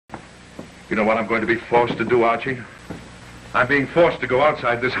You know what I'm going to be forced to do, Archie? I'm being forced to go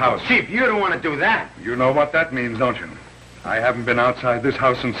outside this house. Chief, you don't want to do that. You know what that means, don't you? I haven't been outside this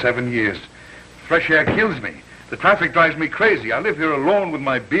house in 7 years. Fresh air kills me. The traffic drives me crazy. I live here alone with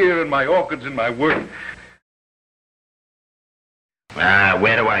my beer and my orchids and my work.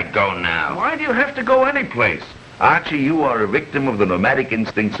 Where do I go now? Why do you have to go any place? Archie, you are a victim of the nomadic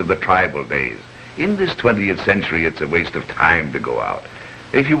instincts of the tribal days. In this 20th century, it's a waste of time to go out.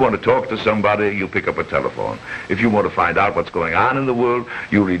 If you want to talk to somebody, you pick up a telephone. If you want to find out what's going on in the world,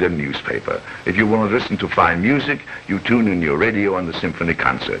 you read a newspaper. If you want to listen to fine music, you tune in your radio on the symphony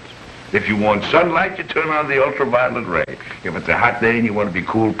concerts. If you want sunlight, you turn on the ultraviolet ray. If it's a hot day and you want to be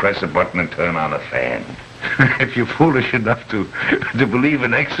cool, press a button and turn on a fan. If you're foolish enough to believe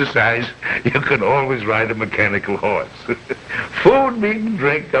in exercise, you can always ride a mechanical horse. Food, meat, and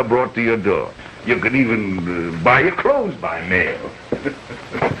drink are brought to your door. You can even buy your clothes by mail.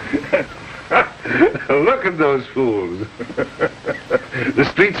 Look at those fools. The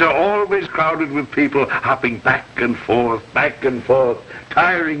streets are always crowded with people hopping back and forth,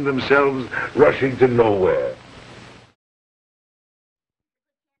 tiring themselves, rushing to nowhere.